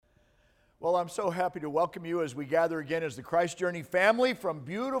Well, I'm so happy to welcome you as we gather again as the Christ Journey family from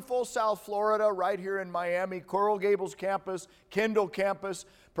beautiful South Florida, right here in Miami, Coral Gables campus, Kendall campus.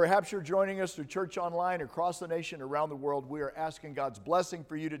 Perhaps you're joining us through Church Online across the nation, around the world. We are asking God's blessing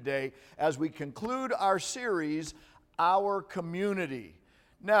for you today as we conclude our series, Our Community.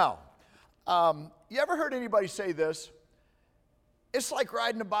 Now, you ever heard anybody say this? It's like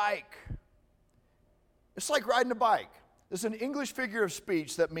riding a bike. It's like riding a bike. It's an English figure of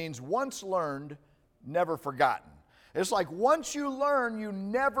speech that means once learned, never forgotten. It's like once you learn, you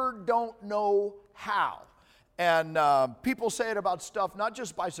never don't know how. And people say it about stuff, not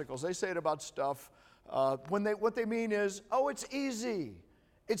just bicycles. They say it about stuff what they mean is, oh, it's easy.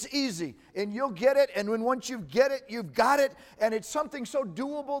 It's easy. And you'll get it. And once you get it, you've got it. And it's something so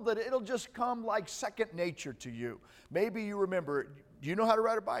doable that it'll just come like second nature to you. Maybe you remember, do you know how to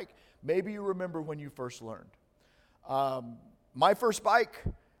ride a bike? Maybe you remember when you first learned. My first bike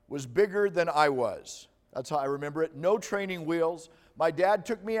was bigger than I was. That's how I remember it. No training wheels. My dad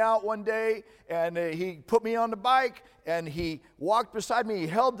took me out one day and he put me on the bike and he walked beside me. He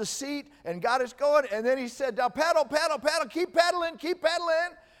held the seat and got us going. And then he said, now paddle, paddle, paddle, keep paddling, keep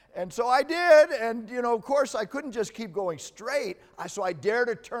pedaling. And so I did. And, of course, I couldn't just keep going straight. So I dared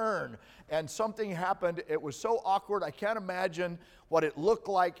to turn. And something happened. It was so awkward. I can't imagine what it looked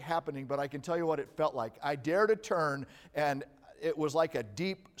like happening, but I can tell you what it felt like. I dared to turn, and it was like a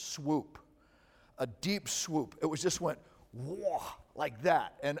deep swoop. A deep swoop. It was just went, whoa, like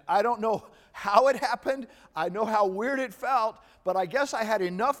that. And I don't know how it happened. I know how weird it felt, but I guess I had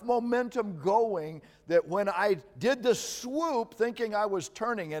enough momentum going that when I did the swoop, thinking I was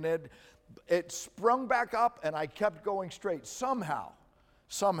turning, and it sprung back up, and I kept going straight. Somehow,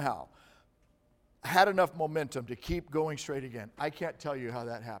 I had enough momentum to keep going straight again. I can't tell you how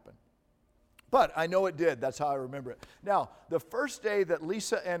that happened. But I know it did. That's how I remember it. Now, the first day that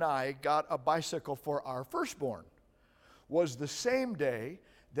Lisa and I got a bicycle for our firstborn was the same day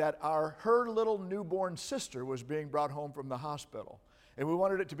that her little newborn sister was being brought home from the hospital. And we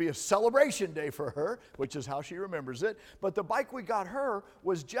wanted it to be a celebration day for her, which is how she remembers it. But the bike we got her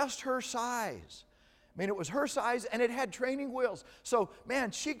was just her size. I mean, it was her size, and it had training wheels. So,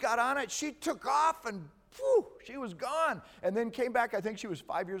 man, she got on it. She took off, and whew, she was gone. And then came back. I think she was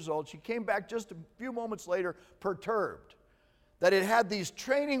 5 years old. She came back just a few moments later, perturbed that it had these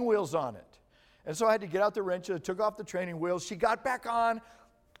training wheels on it. And so I had to get out the wrench. I took off the training wheels. She got back on.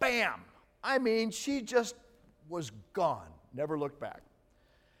 Bam! I mean, she just was gone. Never looked back.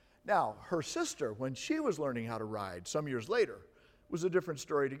 Now, her sister, when she was learning how to ride some years later, was a different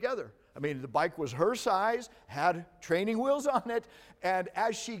story together. I mean, the bike was her size, had training wheels on it, and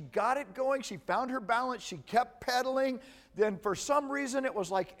as she got it going, she found her balance, she kept pedaling. Then for some reason, it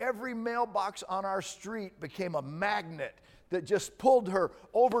was like every mailbox on our street became a magnet that just pulled her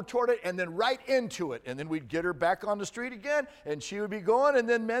over toward it and then right into it. And then we'd get her back on the street again, and she would be going, and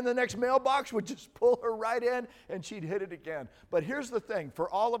then the next mailbox would just pull her right in, and she'd hit it again. But here's the thing, for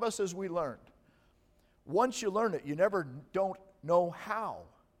all of us as we learned, once you learn it, you never don't know how.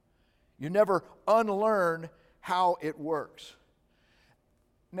 You never unlearn how it works.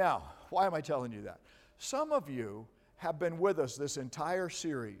 Now, why am I telling you that? Some of you have been with us this entire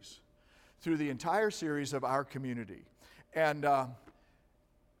series, through the entire series of Our Community. And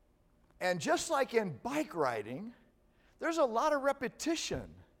just like in bike riding, there's a lot of repetition.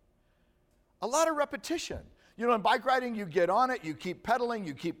 A lot of repetition. In bike riding, you get on it, you keep pedaling,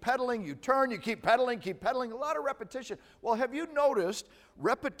 you turn, you keep pedaling, a lot of repetition. Well, have you noticed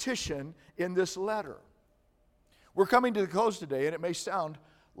repetition in this letter? We're coming to the close today, and it may sound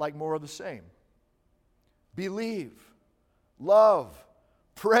like more of the same. Believe, love,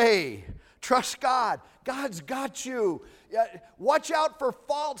 pray, trust God. God's got you. Watch out for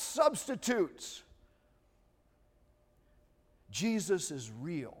false substitutes. Jesus is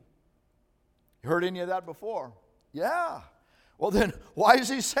real. You heard any of that before? Yeah. Well, then why is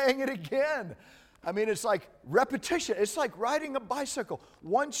he saying it again? I mean, it's like repetition. It's like riding a bicycle.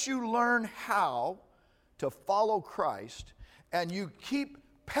 Once you learn how to follow Christ and you keep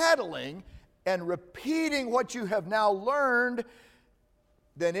pedaling and repeating what you have now learned,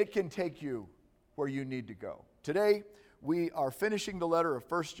 then it can take you where you need to go. Today, we are finishing the letter of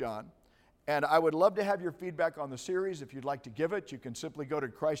 1 John. And I would love to have your feedback on the series. If you'd like to give it, you can simply go to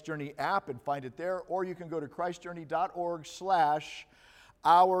Christ Journey app and find it there, or you can go to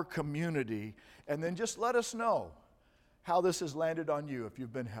christjourney.org/ourcommunity, and then just let us know how this has landed on you if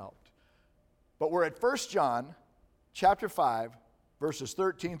you've been helped. But we're at 1 John chapter 5, verses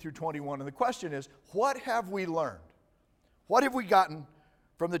 13 through 21, and the question is, what have we learned? What have we gotten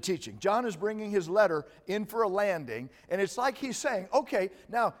from the teaching. John is bringing his letter in for a landing, and it's like he's saying, okay,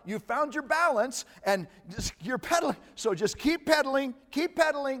 now you found your balance, and you're pedaling, so just keep pedaling, keep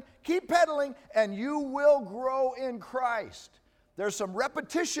pedaling, keep pedaling, and you will grow in Christ. There's some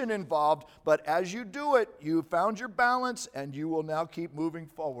repetition involved, but as you do it, you found your balance, and you will now keep moving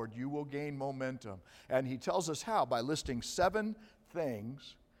forward. You will gain momentum. And he tells us how, by listing 7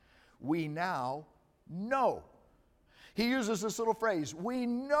 things we now know. He uses this little phrase, we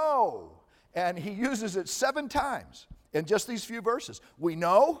know, and he uses it 7 times in just these few verses. We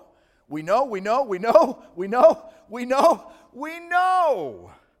know, we know, we know, we know, we know, we know, we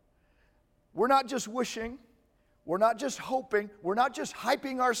know. We're not just wishing, we're not just hoping, we're not just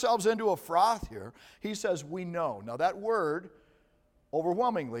hyping ourselves into a froth here. He says we know. Now that word,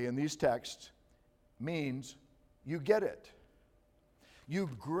 overwhelmingly in these texts, means you get it. You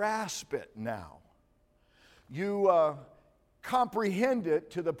grasp it now. You comprehend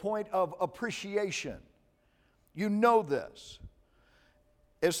it to the point of appreciation. You know this.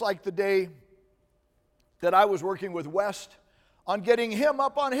 It's like the day that I was working with West on getting him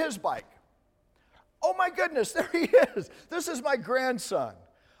up on his bike. Oh my goodness, there he is. This is my grandson.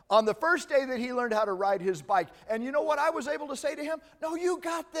 On the first day that he learned how to ride his bike. And you know what I was able to say to him? No, you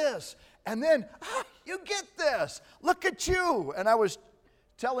got this. And then, you get this. Look at you. And I was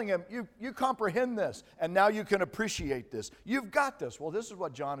telling him, you comprehend this, and now you can appreciate this. You've got this. Well, this is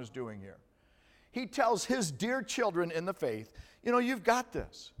what John is doing here. He tells his dear children in the faith, you've got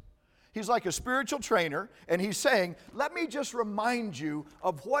this. He's like a spiritual trainer, and he's saying, let me just remind you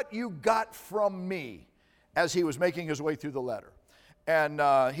of what you got from me, as he was making his way through the letter.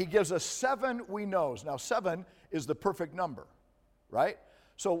 And he gives us 7 we knows. Now, 7 is the perfect number, right?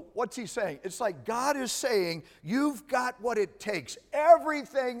 So what's he saying? It's like God is saying, you've got what it takes,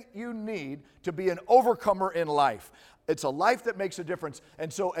 everything you need to be an overcomer in life. It's a life that makes a difference.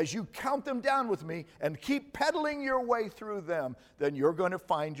 And so as you count them down with me and keep pedaling your way through them, then you're going to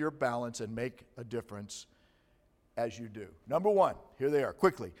find your balance and make a difference as you do. Number 1, here they are,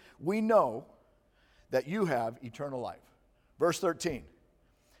 quickly. We know that you have eternal life. Verse 13.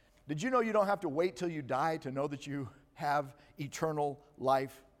 Did you know you don't have to wait till you die to know that you have eternal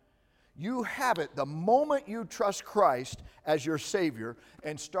life? You have it the moment you trust Christ as your Savior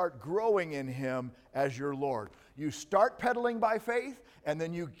and start growing in Him as your Lord. You start pedaling by faith, and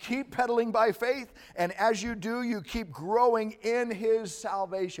then you keep pedaling by faith, and as you do, you keep growing in His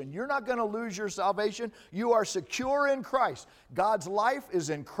salvation. You're not going to lose your salvation. You are secure in Christ. God's life is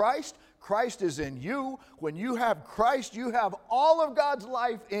in Christ. Christ is in you. When you have Christ, you have all of God's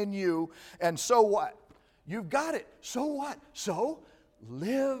life in you, and so what? You've got it. So what? So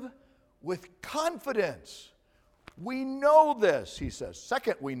live with confidence. We know this, he says.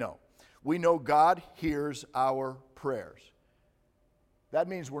 Second, we know. We know God hears our prayers. That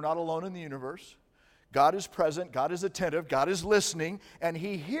means we're not alone in the universe. God is present, God is attentive, God is listening, and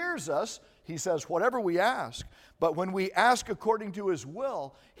He hears us. He says, whatever we ask. But when we ask according to His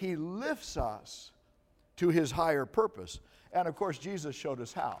will, He lifts us to His higher purpose. And of course, Jesus showed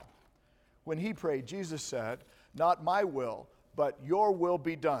us how. When He prayed, Jesus said, not my will, but your will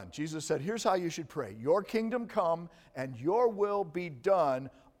be done. Jesus said, here's how you should pray. Your kingdom come and your will be done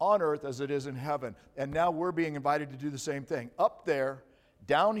on earth as it is in heaven. And now we're being invited to do the same thing. Up there,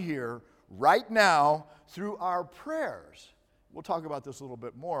 down here, right now, through our prayers. We'll talk about this a little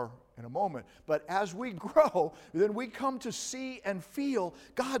bit more in a moment. But as we grow, then we come to see and feel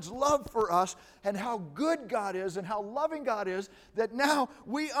God's love for us and how good God is and how loving God is, that now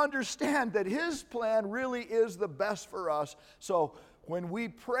we understand that His plan really is the best for us. So when we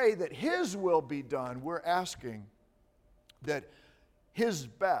pray that His will be done, we're asking that His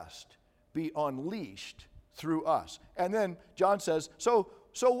best be unleashed through us. And then John says, so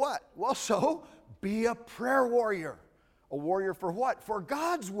what? Well, so be a prayer warrior. A warrior for what? For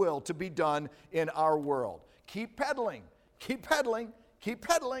God's will to be done in our world. Keep pedaling, keep pedaling, keep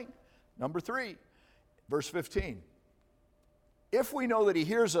pedaling. Number 3, verse 15. If we know that He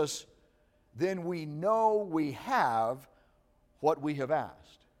hears us, then we know we have what we have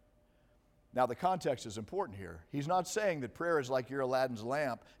asked. Now, the context is important here. He's not saying that prayer is like your Aladdin's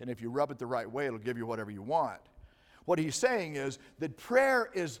lamp, and if you rub it the right way, it'll give you whatever you want. What he's saying is that prayer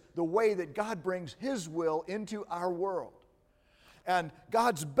is the way that God brings His will into our world. And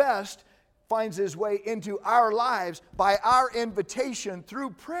God's best finds His way into our lives by our invitation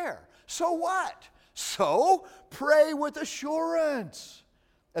through prayer. So what? So pray with assurance.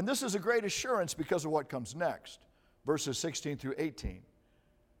 And this is a great assurance because of what comes next. Verses 16 through 18.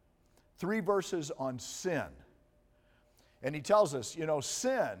 3 verses on sin. And he tells us,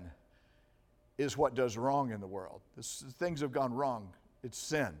 sin is what does wrong in the world. Things have gone wrong It's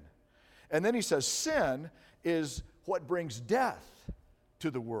sin. And then he says sin is what brings death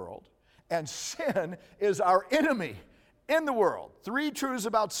to the world, and sin is our enemy in the world. 3 truths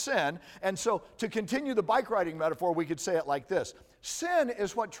about sin. And so to continue the bike riding metaphor, we could say it like this. Sin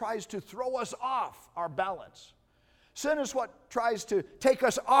is what tries to throw us off our balance. Sin is what tries to take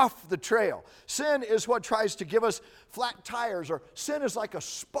us off the trail. Sin is what tries to give us flat tires, or sin is like a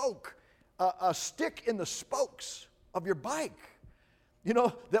spoke, a stick in the spokes of your bike,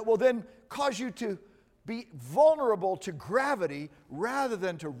 that will then cause you to be vulnerable to gravity rather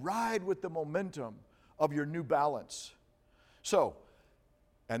than to ride with the momentum of your new balance. So,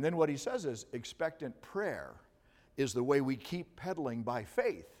 and then what he says is expectant prayer is the way we keep pedaling by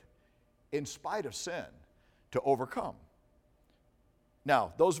faith in spite of sin to overcome.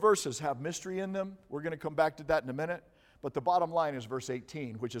 Now, those verses have mystery in them. We're going to come back to that in a minute. But the bottom line is verse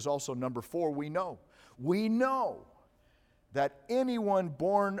 18, which is also number 4. We know. We know that anyone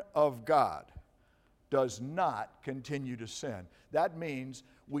born of God does not continue to sin. That means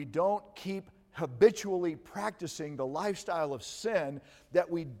we don't keep habitually practicing the lifestyle of sin that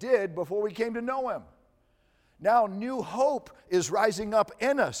we did before we came to know Him. Now new hope is rising up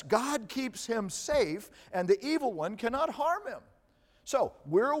in us. God keeps him safe, and the evil one cannot harm him. So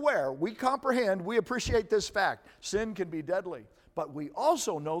we're aware, we comprehend, we appreciate this fact. Sin can be deadly, but we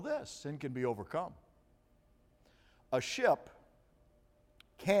also know this: sin can be overcome. A ship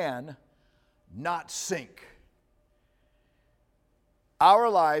can not sink. Our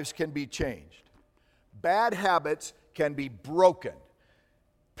lives can be changed. Bad habits can be broken.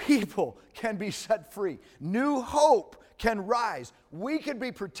 People can be set free. New hope can rise. We can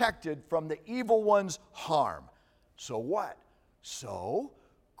be protected from the evil one's harm. So what? So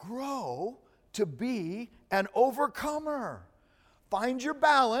grow to be an overcomer. Find your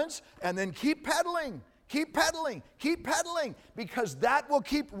balance and then keep pedaling. Keep pedaling, keep pedaling, because that will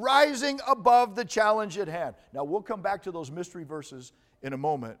keep rising above the challenge at hand. Now, we'll come back to those mystery verses in a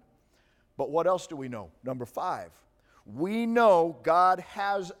moment, but what else do we know? Number 5, we know God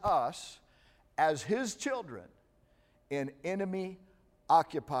has us as His children in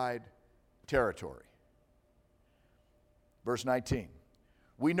enemy-occupied territory. Verse 19,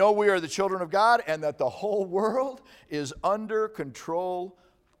 we know we are the children of God and that the whole world is under control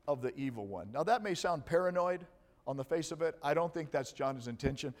of the evil one. Now that may sound paranoid on the face of it. I don't think that's John's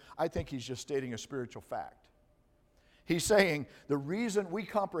intention. I think he's just stating a spiritual fact. He's saying the reason we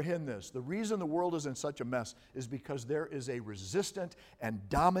comprehend this, the reason the world is in such a mess, is because there is a resistant and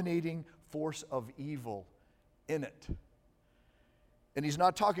dominating force of evil in it. And he's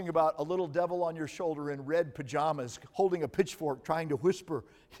not talking about a little devil on your shoulder in red pajamas holding a pitchfork trying to whisper,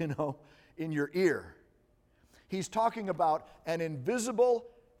 in your ear. He's talking about an invisible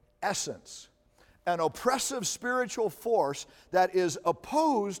essence, an oppressive spiritual force that is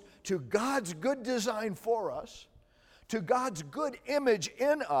opposed to God's good design for us, to God's good image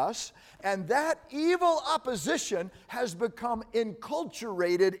in us, and that evil opposition has become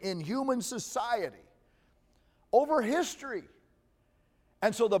enculturated in human society over history.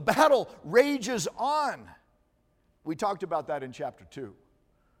 And so the battle rages on. We talked about that in chapter 2.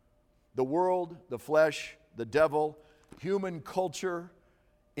 The world, the flesh, the devil, human culture,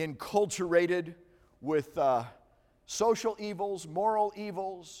 enculturated with social evils, moral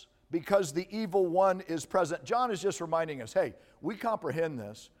evils, because the evil one is present. John is just reminding us, hey, we comprehend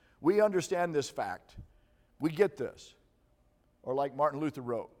this. We understand this fact. We get this. Or like Martin Luther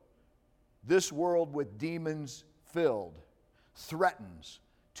wrote, this world with demons filled threatens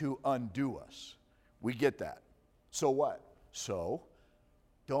to undo us. We get that. So what? So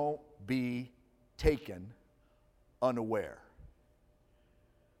don't be taken unaware.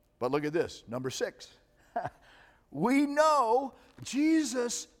 But look at this, number 6. We know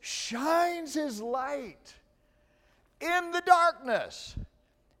Jesus shines His light in the darkness.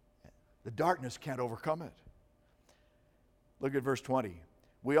 The darkness can't overcome it. Look at verse 20.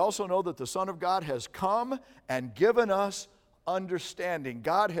 We also know that the Son of God has come and given us understanding.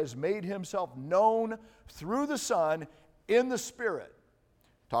 God has made Himself known through the Son in the Spirit.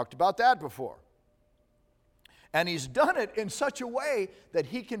 Talked about that before. And He's done it in such a way that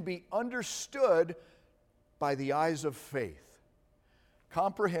He can be understood by the eyes of faith.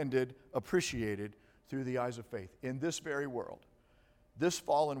 Comprehended, appreciated through the eyes of faith. In this very world, this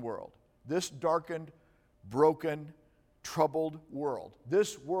fallen world, this darkened, broken, troubled world,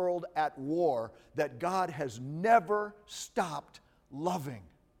 this world at war that God has never stopped loving.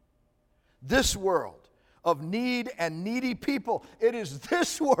 This world of need and needy people. It is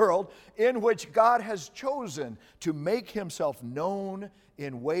this world in which God has chosen to make Himself known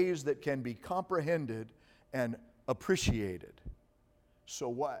in ways that can be comprehended and appreciated. So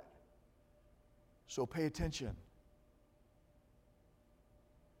what? So pay attention.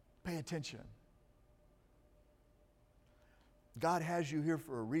 Pay attention. God has you here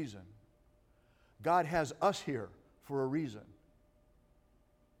for a reason. God has us here for a reason.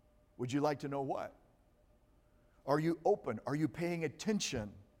 Would you like to know what? Are you open? Are you paying attention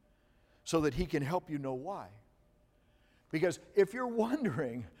so that He can help you know why? Because if you're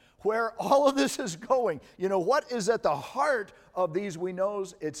wondering where all of this is going, you know, what is at the heart of these we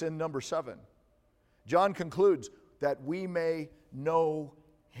knows? It's in number 7. John concludes that we may know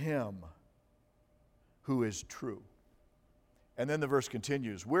Him who is true. And then the verse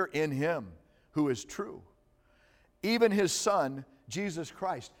continues, we're in Him who is true. Even His Son, Jesus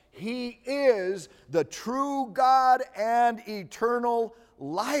Christ. He is the true God and eternal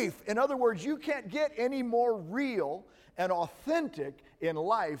life. In other words, you can't get any more real and authentic in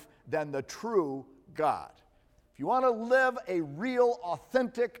life than the true God. If you want to live a real,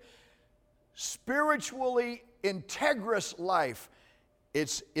 authentic, spiritually integrous life,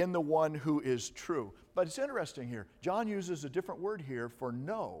 it's in the one who is true. But it's interesting here. John uses a different word here for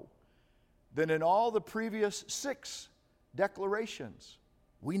know than in all the previous 6 declarations.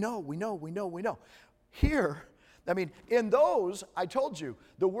 We know, we know, we know, we know. Here, I mean, in those, I told you,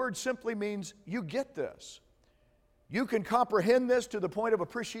 the word simply means you get this. You can comprehend this to the point of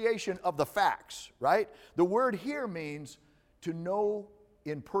appreciation of the facts, right? The word here means to know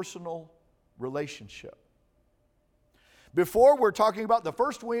in personal relationship. Before, we're talking about the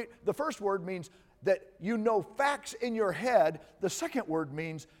first word means that you know facts in your head. The second word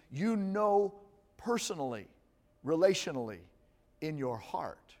means you know personally, relationally, in your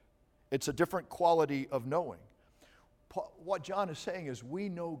heart. It's a different quality of knowing. What John is saying is we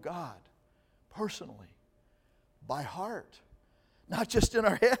know God personally, by heart, not just in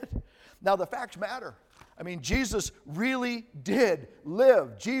our head. Now, the facts matter. I mean, Jesus really did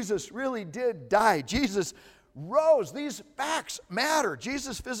live. Jesus really did die. Jesus rose. These facts matter.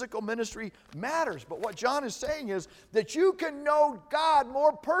 Jesus' physical ministry matters. But what John is saying is that you can know God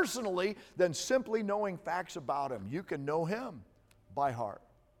more personally than simply knowing facts about Him. You can know Him by heart.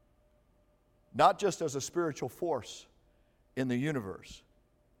 Not just as a spiritual force in the universe,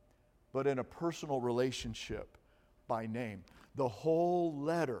 but in a personal relationship by name. The whole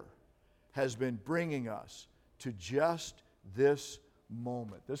letter has been bringing us to just this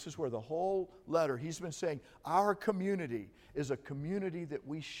moment. This is where the whole letter, he's been saying, our community is a community that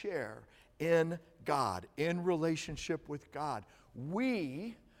we share in God, in relationship with God.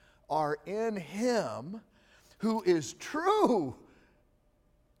 We are in Him who is true,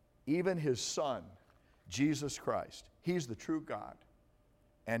 even His Son, Jesus Christ. He's the true God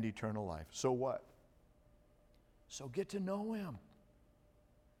and eternal life. So what? So get to know Him.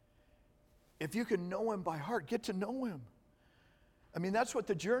 If you can know Him by heart, get to know Him. I mean, that's what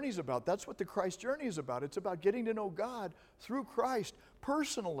the journey's about. That's what the Christ journey is about. It's about getting to know God through Christ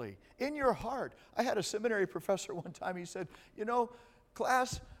personally, in your heart. I had a seminary professor one time, he said, you know,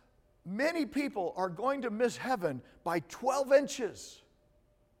 class, many people are going to miss heaven by 12 inches.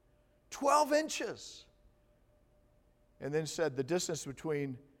 12 inches. And then said the distance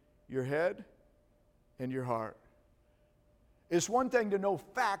between your head and your heart. It's one thing to know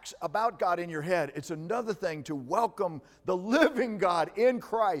facts about God in your head. It's another thing to welcome the living God in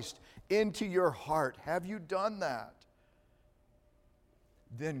Christ into your heart. Have you done that?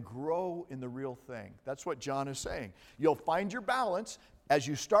 Then grow in the real thing. That's what John is saying. You'll find your balance as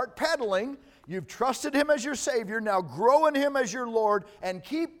you start pedaling. You've trusted Him as your Savior. Now grow in Him as your Lord and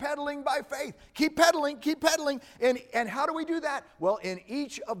keep pedaling by faith. Keep pedaling, keep pedaling. And how do we do that? Well, in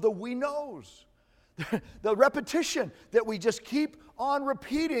each of the we knows. The repetition that we just keep on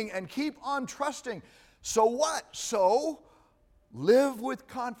repeating and keep on trusting. So what? So live with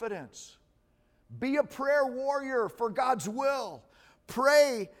confidence. Be a prayer warrior for God's will.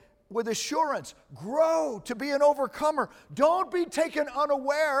 Pray with assurance. Grow to be an overcomer. Don't be taken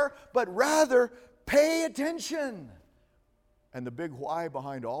unaware, but rather pay attention. And the big why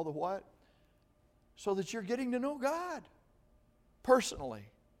behind all the what? So that you're getting to know God personally.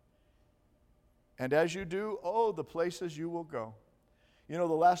 And as you do, oh, the places you will go. You know,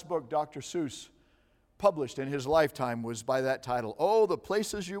 the last book Dr. Seuss published in his lifetime was by that title, Oh, the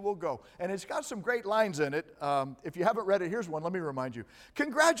Places You Will Go. And it's got some great lines in it. If you haven't read it, here's one. Let me remind you.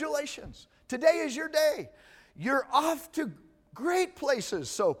 Congratulations. Today is your day. You're off to great places.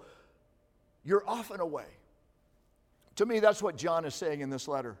 So you're off and away. To me, that's what John is saying in this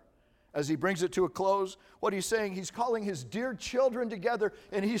letter. As he brings it to a close, what he's saying, he's calling his dear children together,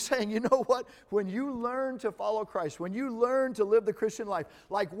 and he's saying, you know what? When you learn to follow Christ, when you learn to live the Christian life,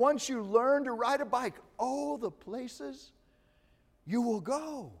 like once you learn to ride a bike, oh, the places you will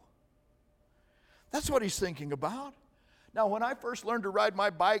go. That's what he's thinking about. Now, when I first learned to ride my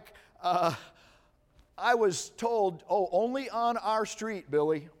bike, I was told, oh, only on our street,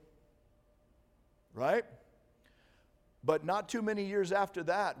 Billy. Right? But not too many years after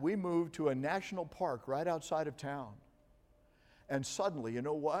that, we moved to a national park right outside of town. And suddenly, you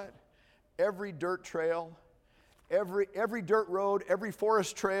know what? Every dirt trail, every dirt road, every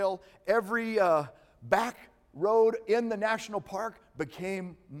forest trail, every back road in the national park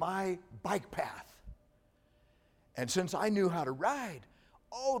became my bike path. And since I knew how to ride,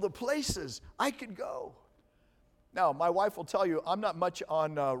 oh, the places I could go. Now, my wife will tell you I'm not much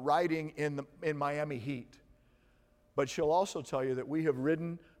on riding in Miami heat. But she'll also tell you that we have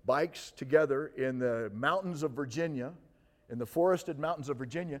ridden bikes together in the mountains of Virginia, in the forested mountains of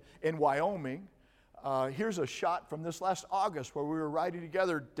Virginia, in Wyoming. Here's a shot from this last August where we were riding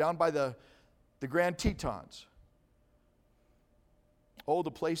together down by the Grand Tetons. Oh,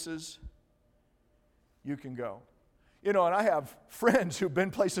 the places you can go. You know, and I have friends who've been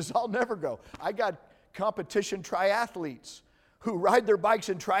places I'll never go. I got competition triathletes who ride their bikes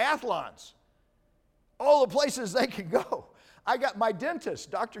in triathlons. All the places they can go. I got my dentist,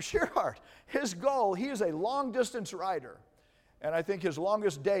 Dr. Shearhart. His goal, he is a long-distance rider. And I think his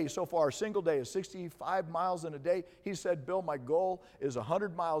longest day so far, a single day, is 65 miles in a day. He said, Bill, my goal is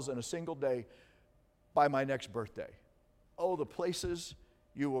 100 miles in a single day by my next birthday. Oh, the places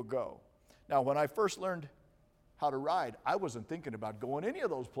you will go. Now, when I first learned how to ride, I wasn't thinking about going any of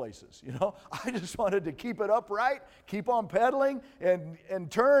those places, you know. I just wanted to keep it upright, keep on pedaling,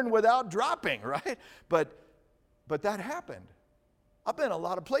 and turn without dropping, right? But that happened. I've been a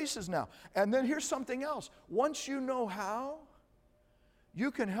lot of places now. And then here's something else. Once you know how,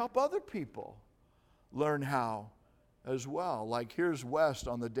 you can help other people learn how as well. Like here's West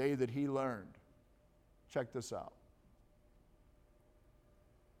on the day that he learned. Check this out.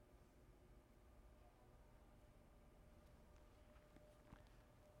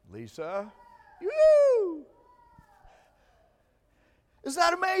 Lisa, woo! Is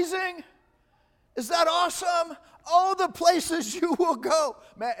that amazing? Is that awesome? Oh, the places you will go.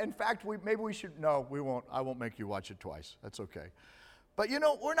 Man, in fact, maybe we should, no, we won't. I won't make you watch it twice. That's okay. But you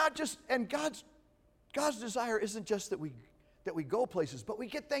know, we're not just, and God's desire isn't just that we go places, but we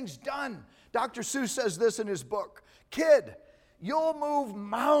get things done. Dr. Seuss says this in his book, kid, you'll move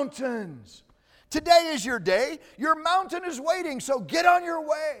mountains. Today is your day. Your mountain is waiting, so get on your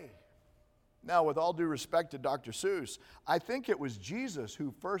way. Now, with all due respect to Dr. Seuss, I think it was Jesus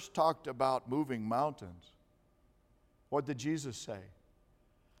who first talked about moving mountains. What did Jesus say?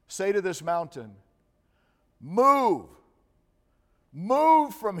 Say to this mountain, move.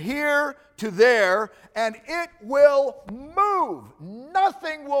 Move from here to there, and it will move.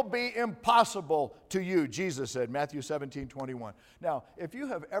 Nothing will be impossible to you, Jesus said, Matthew 17:21. Now, if you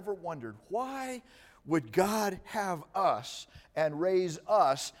have ever wondered, why would God have us and raise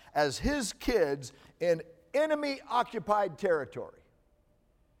us as His kids in enemy-occupied territory,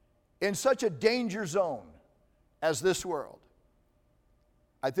 in such a danger zone as this world?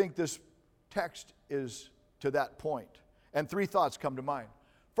 I think this text is to that point. And three thoughts come to mind.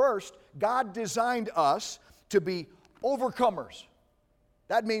 First, God designed us to be overcomers.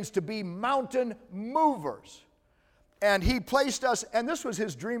 That means to be mountain movers. And He placed us, and this was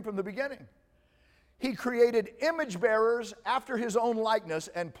His dream from the beginning. He created image bearers after His own likeness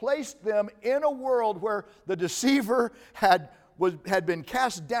and placed them in a world where the deceiver had been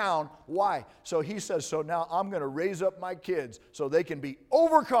cast down. Why? So He says, so now I'm going to raise up my kids so they can be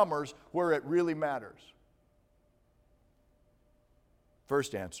overcomers where it really matters.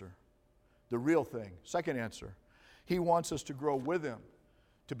 First answer, the real thing. Second answer, He wants us to grow with Him,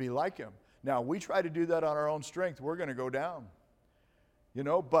 to be like Him. Now, we try to do that on our own strength, we're going to go down. You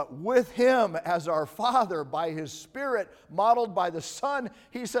know, but with Him as our Father, by His Spirit, modeled by the Son,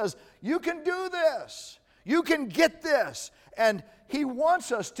 He says, you can do this. You can get this. And He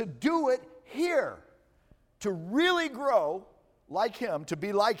wants us to do it here, to really grow like Him, to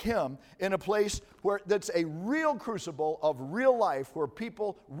be like Him in a place where that's a real crucible of real life, where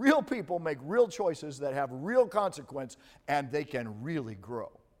real people make real choices that have real consequence, and they can really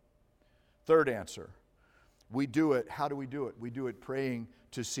grow. Third answer, we do it. How do we do it? We do it praying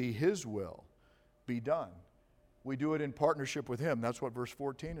to see His will be done. We do it in partnership with Him. That's what verse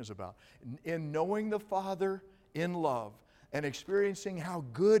 14 is about. In knowing the Father in love, and experiencing how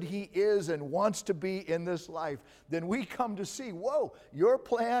good He is and wants to be in this life, then we come to see, whoa, your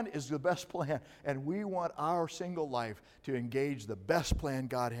plan is the best plan, and we want our single life to engage the best plan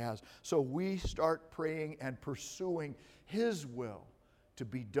God has. So we start praying and pursuing His will to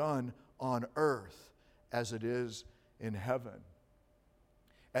be done on earth as it is in heaven.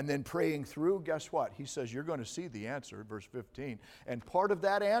 And then praying through, guess what? He says you're going to see the answer, verse 15. And part of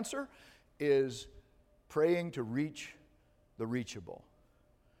that answer is praying to reach the reachable.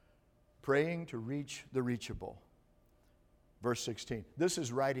 Praying to reach the reachable. Verse 16. This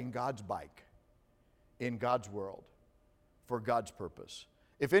is riding God's bike in God's world for God's purpose.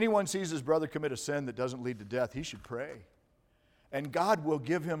 If anyone sees his brother commit a sin that doesn't lead to death, he should pray. And God will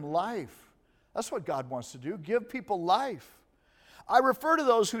give him life. That's what God wants to do, give people life. I refer to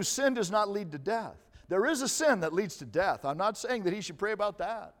those whose sin does not lead to death. There is a sin that leads to death. I'm not saying that he should pray about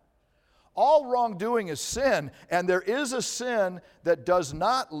that. All wrongdoing is sin, and there is a sin that does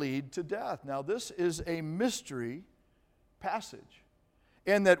not lead to death. Now, this is a mystery passage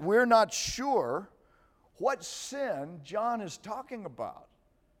in that we're not sure what sin John is talking about.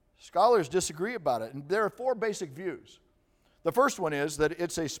 Scholars disagree about it, and there are four basic views. The first one is that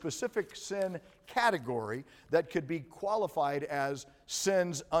it's a specific sin category that could be qualified as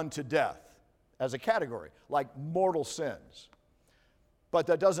sins unto death, as a category, like mortal sins. But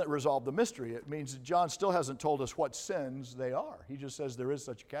that doesn't resolve the mystery. It means that John still hasn't told us what sins they are. He just says there is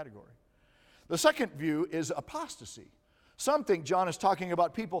such a category. The second view is apostasy. Some think John is talking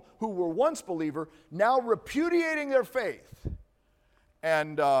about people who were once believer, now repudiating their faith.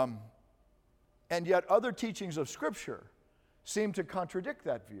 And yet other teachings of Scripture seem to contradict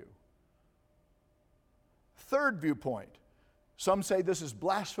that view. Third viewpoint. Some say this is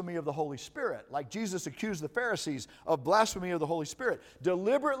blasphemy of the Holy Spirit, like Jesus accused the Pharisees of blasphemy of the Holy Spirit,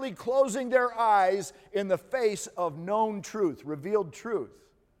 deliberately closing their eyes in the face of known truth, revealed truth.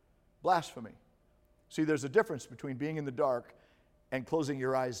 Blasphemy. See, there's a difference between being in the dark and closing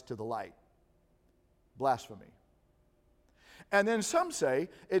your eyes to the light. Blasphemy. And then some say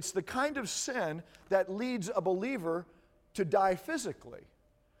it's the kind of sin that leads a believer to die physically.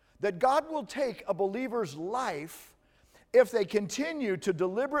 That God will take a believer's life if they continue to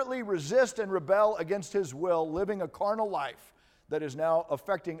deliberately resist and rebel against his will, living a carnal life that is now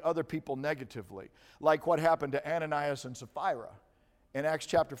affecting other people negatively. Like what happened to Ananias and Sapphira. In Acts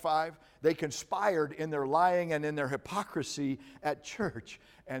chapter 5, they conspired in their lying and in their hypocrisy at church,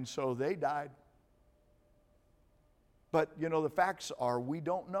 and so they died. But, the facts are we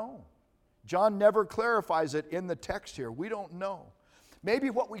don't know. John never clarifies it in the text here. We don't know. Maybe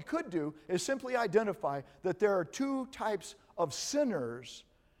what we could do is simply identify that there are two types of sinners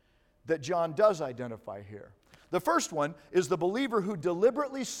that John does identify here. The first one is the believer who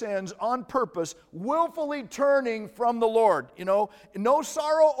deliberately sins on purpose, willfully turning from the Lord. No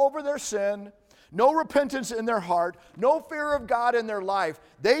sorrow over their sin, no repentance in their heart, no fear of God in their life.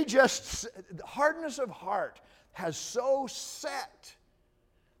 Hardness of heart has so set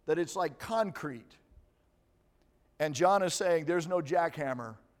that it's like concrete. And John is saying there's no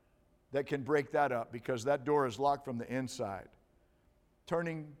jackhammer that can break that up because that door is locked from the inside.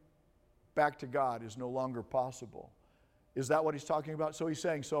 Turning back to God is no longer possible. Is that what he's talking about? So he's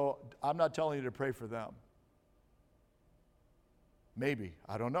saying, so I'm not telling you to pray for them. Maybe,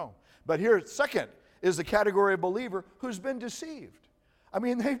 I don't know. But here, second, is the category of believer who's been deceived. I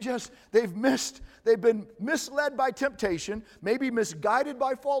mean, they've been misled by temptation, maybe misguided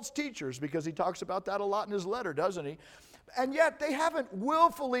by false teachers, because he talks about that a lot in his letter, doesn't he? And yet they haven't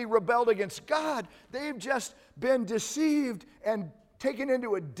willfully rebelled against God. They've just been deceived and taken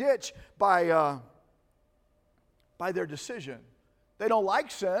into a ditch by their decision. They don't like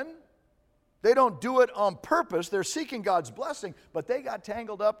sin. They don't do it on purpose. They're seeking God's blessing, but they got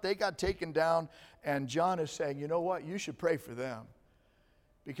tangled up, they got taken down, and John is saying, you know what? You should pray for them.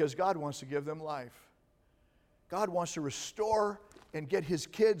 Because God wants to give them life. God wants to restore and get his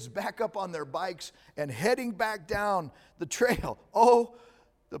kids back up on their bikes and heading back down the trail. Oh,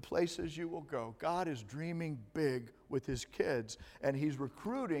 the places you will go. God is dreaming big with his kids, and he's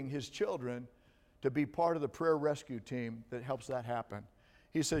recruiting his children to be part of the prayer rescue team that helps that happen.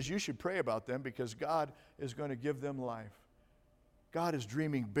 He says you should pray about them because God is going to give them life. God is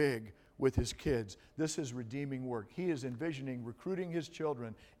dreaming big with his kids. This is redeeming work. He is envisioning recruiting his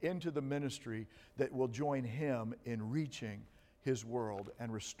children into the ministry that will join him in reaching his world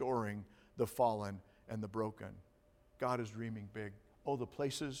and restoring the fallen and the broken. God is dreaming big. Oh, the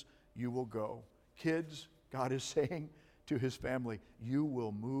places you will go. Kids, God is saying to his family, you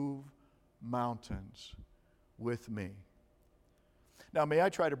will move mountains with me. Now, may I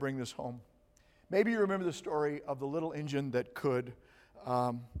try to bring this home? Maybe you remember the story of the little engine that could.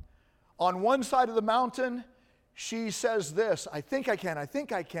 On one side of the mountain, she says this, I think I can, I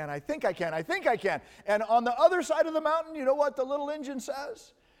think I can, I think I can, I think I can. And on the other side of the mountain, you know what the little engine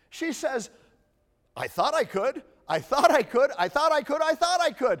says? She says, I thought I could, I thought I could, I thought I could, I thought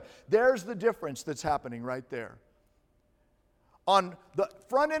I could. There's the difference that's happening right there. on the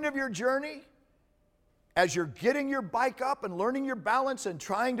front end of your journey, as you're getting your bike up and learning your balance and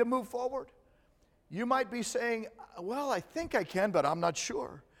trying to move forward, you might be saying, well, I think I can, but I'm not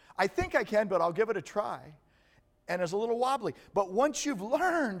sure. I think I can, but I'll give it a try. And it's a little wobbly. But once you've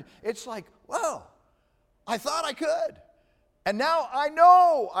learned, it's like, whoa, I thought I could. And now I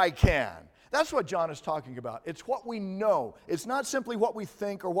know I can. That's what John is talking about. It's what we know. It's not simply what we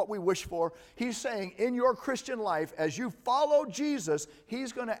think or what we wish for. He's saying in your Christian life, as you follow Jesus,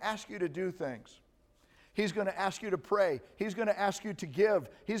 He's going to ask you to do things. He's going to ask you to pray. He's going to ask you to give.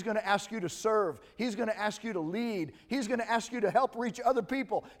 He's going to ask you to serve. He's going to ask you to lead. He's going to ask you to help reach other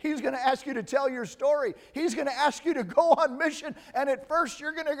people. He's going to ask you to tell your story. He's going to ask you to go on mission. And at first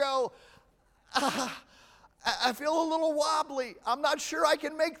you're going to go, I feel a little wobbly. I'm not sure I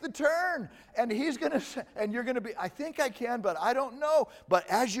can make the turn. And He's going to say, and you're going to be, I think I can, but I don't know. But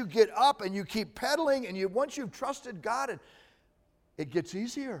as you get up and you keep pedaling, and once you've trusted God, it gets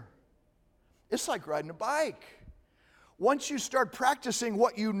easier. It's like riding a bike. Once you start practicing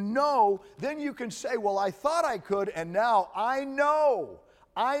what you know, then you can say, well, I thought I could, and now I know.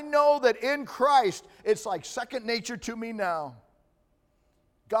 I know that in Christ, it's like second nature to me now.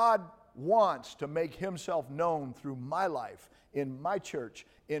 God wants to make Himself known through my life, in my church,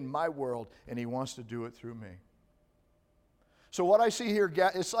 in my world, and He wants to do it through me. So what I see here,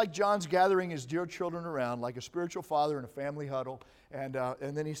 it's like John's gathering his dear children around, like a spiritual father in a family huddle, and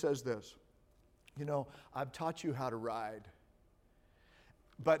then he says this. You know, I've taught you how to ride,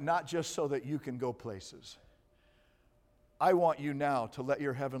 but not just so that you can go places. I want you now to let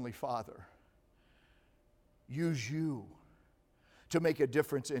your Heavenly Father use you to make a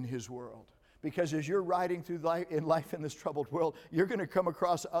difference in His world. Because as you're riding through life in this troubled world, you're going to come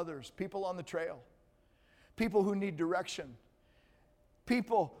across others, people on the trail, people who need direction,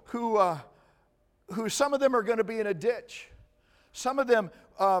 people who some of them are going to be in a ditch. Some of them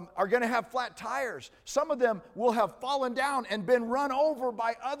are going to have flat tires. Some of them will have fallen down and been run over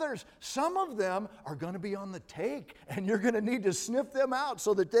by others. Some of them are going to be on the take, and you're going to need to sniff them out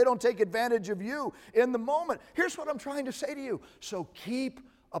so that they don't take advantage of you in the moment. Here's what I'm trying to say to you. So keep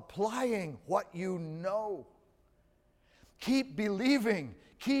applying what you know. Keep believing.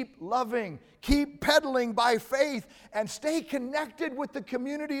 Keep loving. Keep pedaling by faith, and stay connected with the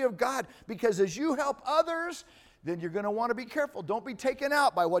community of God, because as you help others, then you're going to want to be careful. Don't be taken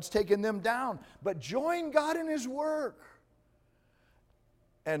out by what's taking them down. But join God in His work.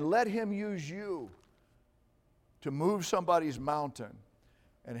 And let Him use you to move somebody's mountain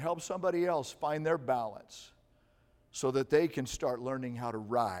and help somebody else find their balance so that they can start learning how to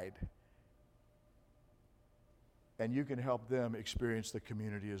ride. And you can help them experience the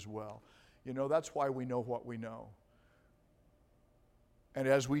community as well. You know, that's why we know what we know. And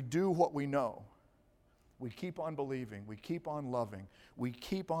as we do what we know, we keep on believing, we keep on loving, we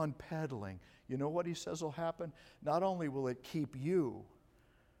keep on pedaling. You know what He says will happen? Not only will it keep you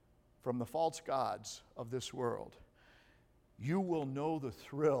from the false gods of this world, you will know the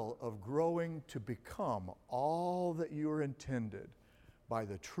thrill of growing to become all that you are intended by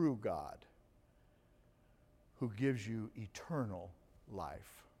the true God who gives you eternal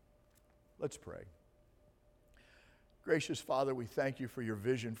life. Let's pray. Gracious Father, we thank You for Your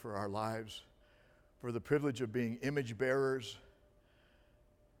vision for our lives, for the privilege of being image bearers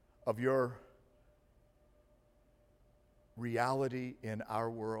of Your reality in our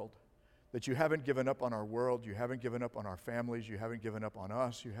world. That You haven't given up on our world, You haven't given up on our families, You haven't given up on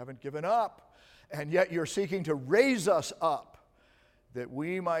us, You haven't given up. And yet You're seeking to raise us up that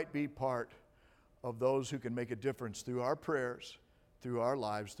we might be part of those who can make a difference through our prayers, through our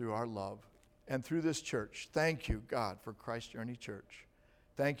lives, through our love, and through this church. Thank You, God, for Christ Journey Church.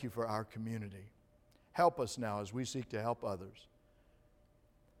 Thank You for our community. Help us now as we seek to help others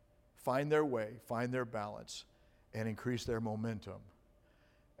find their way, find their balance, and increase their momentum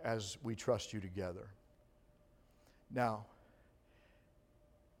as we trust You together. Now,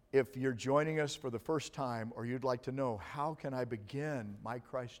 if you're joining us for the first time, or you'd like to know, how can I begin my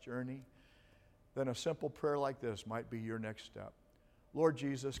Christ journey? Then a simple prayer like this might be your next step. Lord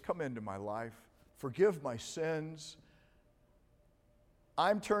Jesus, come into my life. Forgive my sins.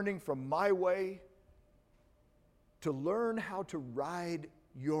 I'm turning from my way to learn how to ride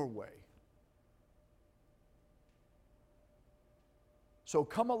Your way. So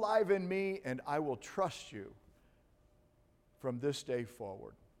come alive in me, and I will trust You from this day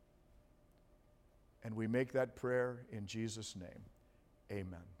forward. And we make that prayer in Jesus' name.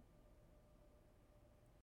 Amen.